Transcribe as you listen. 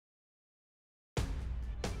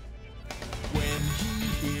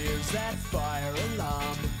sounds that fire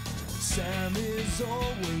alarm. Sam is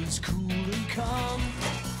always cool and calm.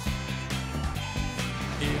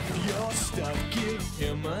 If you're stuck, give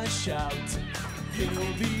him a shout.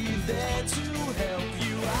 He'll be there to help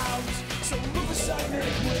you out. So move aside,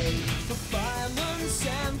 make way for Fireman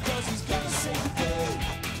Sam, 'cause he's gonna save the day.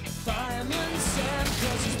 Fireman Sam,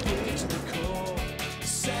 'cause he's brave to the core.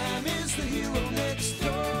 Sam is the hero next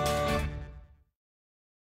door.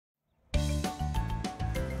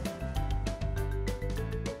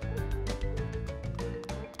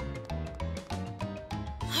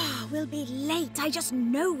 We'll be late. I just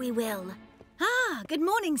know we will. Good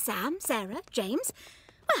morning, Sam, Sarah, James.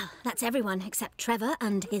 Well, that's everyone except Trevor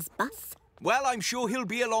and his bus. Well, I'm sure he'll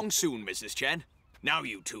be along soon, Mrs. Chen. Now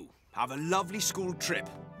you two, have a lovely school trip.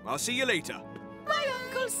 I'll see you later. Bye,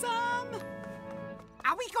 Uncle Sam.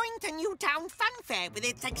 Are we going to Newtown Fun Fair with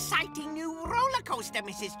its exciting new roller coaster,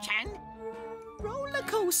 Mrs. Chen? Roller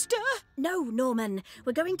coaster? No, Norman.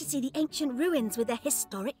 We're going to see the ancient ruins with their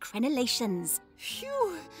historic crenellations.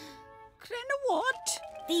 Phew. What?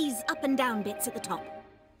 These up and down bits at the top.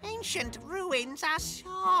 Ancient ruins are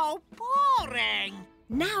so boring.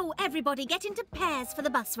 Now everybody get into pairs for the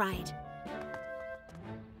bus ride.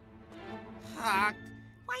 Why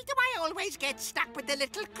do I always get stuck with the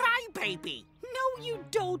little crybaby? No, you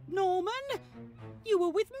don't, Norman. You were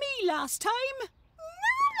with me last time.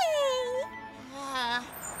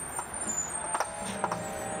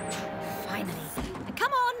 Finally.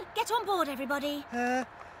 Come on, get on board, everybody.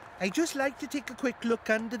 I'd just like to take a quick look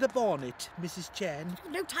under the bonnet, Mrs. Chen.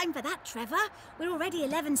 No time for that, Trevor. We're already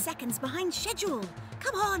 11 seconds behind schedule.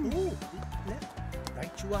 Come on. Oh,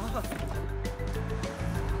 right you are.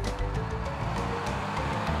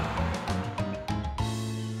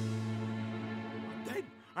 Then,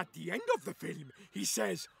 at the end of the film, he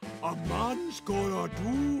says, "A man's gotta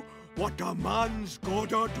do what a man's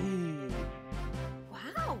gotta do."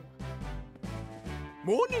 Wow.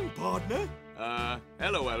 Morning, partner.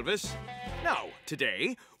 Hello, Elvis. Now,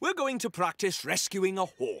 today, we're going to practice rescuing a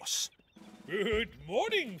horse. Good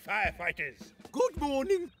morning, firefighters. Good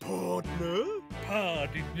morning, partner.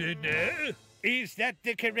 Pardon, is that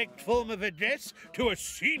the correct form of address to a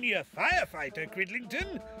senior firefighter,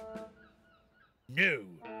 Cridlington? No.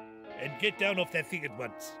 And get down off that thing at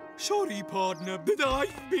once. Sorry, partner, but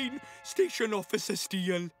I've been Station Officer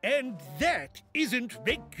Steele. And that isn't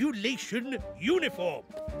regulation uniform.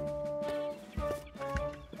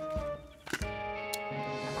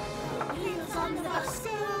 Wheels on the bus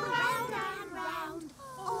go round and round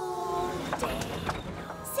all day.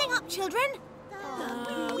 Sing up, children.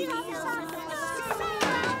 The wheels on the bus go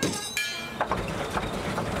round.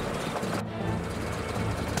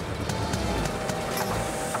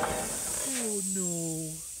 Oh, no.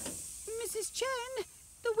 Mrs. Chen,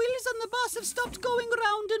 the wheels on the bus have stopped going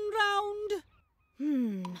round and round.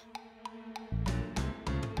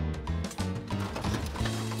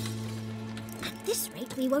 At this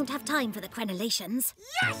rate, we won't have time for the crenellations.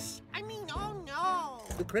 Yes! I mean, oh no!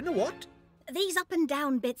 The crenna what? These up and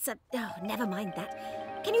down bits are... Oh, never mind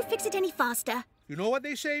that. Can you fix it any faster? You know what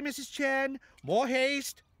they say, Mrs. Chen? More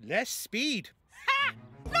haste, less speed. Ha!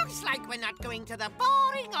 Looks like we're not going to the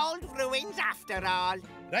boring old ruins after all.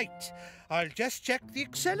 Right, I'll just check the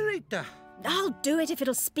accelerator. I'll do it if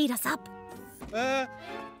it'll speed us up.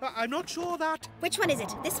 I'm not sure that. Which one is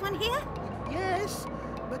it? This one here? Yes,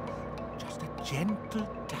 but just a gentle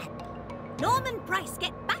tap. Norman Price,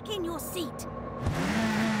 get back in your seat.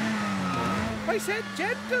 I said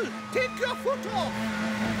gentle. Take your foot off.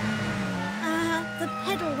 The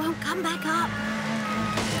pedal won't come back up.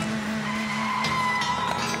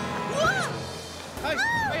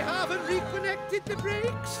 I haven't reconnected the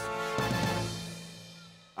brakes.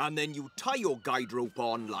 And then you tie your guide rope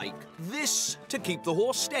on like this to keep the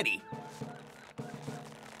horse steady.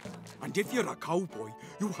 And if you're a cowboy,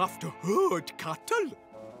 you have to herd cattle.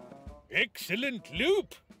 Excellent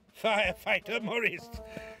loop, Firefighter Morris.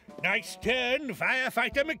 Nice turn,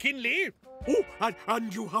 Firefighter McKinley. Oh,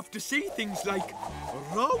 and you have to say things like,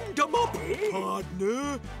 round 'em up,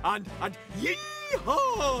 partner, and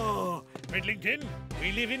yee-haw! Cridlington,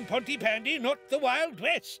 we live in Pontypandy, not the Wild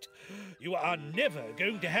West. You are never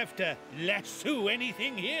going to have to lasso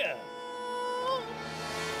anything here.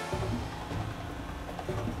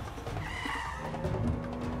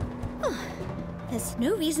 There's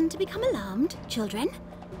no reason to become alarmed, children.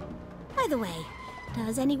 By the way,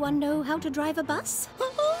 does anyone know how to drive a bus?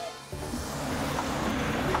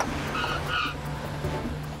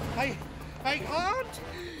 I can't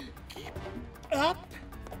keep up.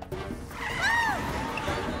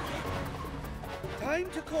 Time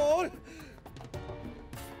to call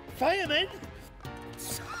Fireman.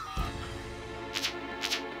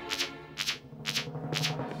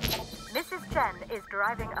 Mrs. Chen is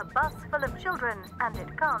driving a bus full of children and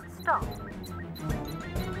it can't stop.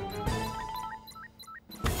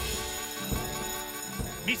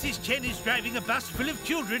 Mrs. Chen is driving a bus full of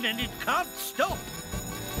children and it can't stop.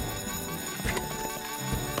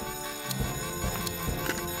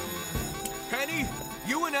 Penny,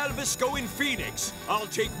 you and Elvis go in Phoenix. I'll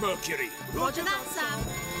take Mercury. Roger that,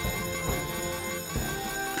 Sam.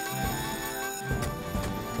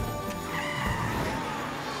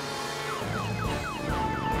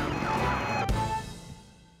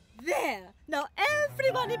 There! Now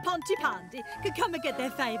everyone in Pontypandy can come and get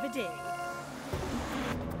their favourite egg.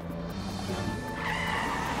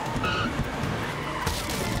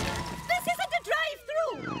 This isn't a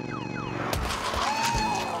drive-through!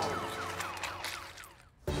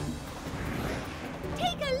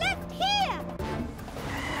 Take a left here.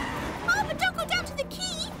 Oh, but don't go down to the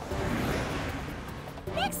quay.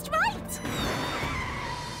 Next right.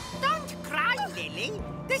 Don't cry, Lily.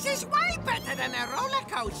 This is way better than a roller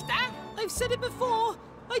coaster. I've said it before.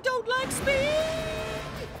 I don't like speed.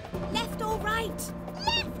 Left or right?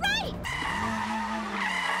 Left, right.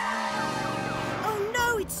 Oh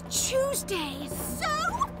no, it's Tuesday. So?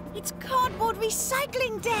 It's cardboard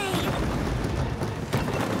recycling day.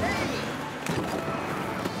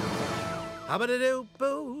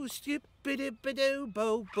 Habba-da-doo-boo,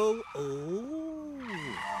 skip-a-dip-a-doo-bo-bo. Oh.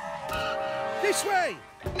 This way!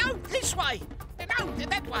 No, this way. No,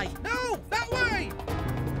 that way. No, that way!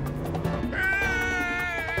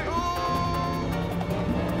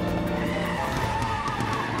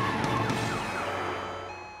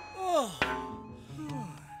 Oh.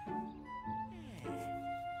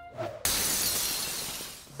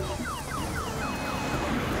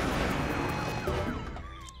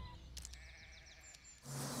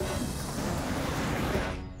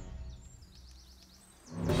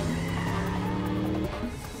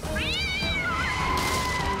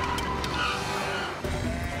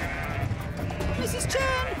 Mrs.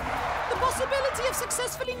 Chen, the possibility of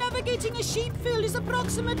successfully navigating a sheep field is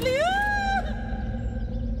approximately...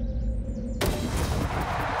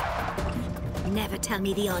 Never tell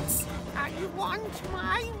me the odds. You want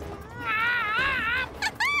my...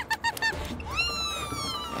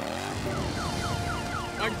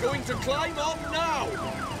 I'm going to climb on now.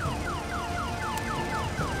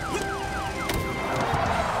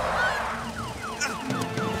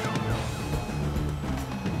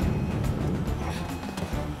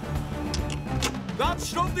 That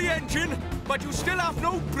stopped the engine, but you still have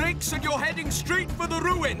no brakes and you're heading straight for the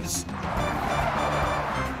ruins.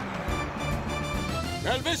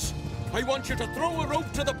 Elvis, I want you to throw a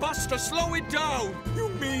rope to the bus to slow it down. You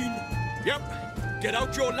mean? Yep. Get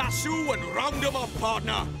out your lasso and round him up,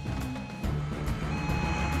 partner.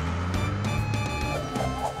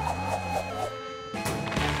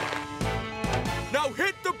 Now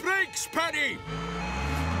hit the brakes, Penny!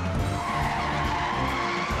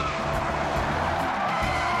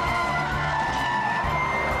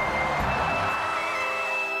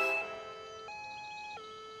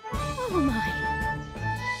 Oh my.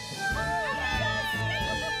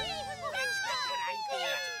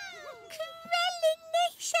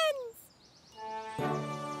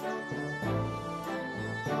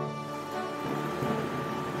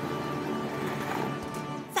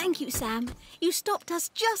 Thank you, Sam. You stopped us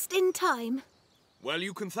just in time. Well,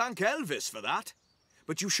 you can thank Elvis for that.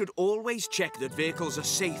 But you should always check that vehicles are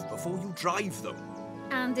safe before you drive them.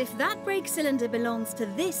 And if that brake cylinder belongs to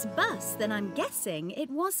this bus, then I'm guessing it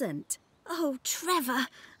wasn't. Oh, Trevor,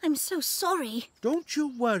 I'm so sorry. Don't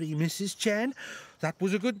you worry, Mrs. Chen. That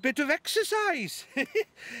was a good bit of exercise.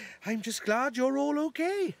 I'm just glad you're all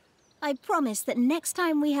okay. I promise that next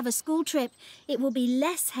time we have a school trip, it will be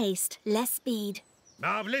less haste, less speed.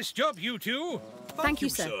 Marvellous job, you two. Thank you,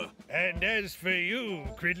 sir. And as for you,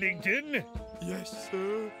 Cridlington, Yes,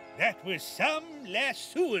 sir. that was some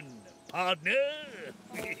lassoing, partner.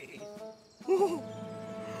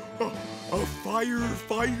 A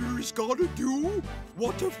firefighter's gotta do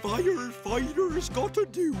what a firefighter's gotta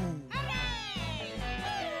do.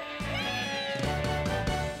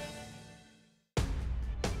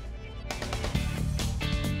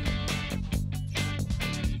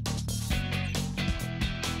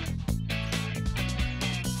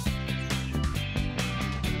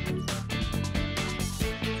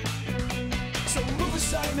 So move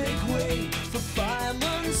aside, make way for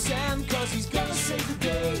Fireman Sam, cause he's gonna save the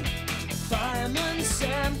day. Fireman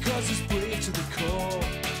Sam, cause he's brave to the core.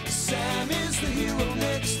 Sam is the hero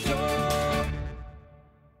next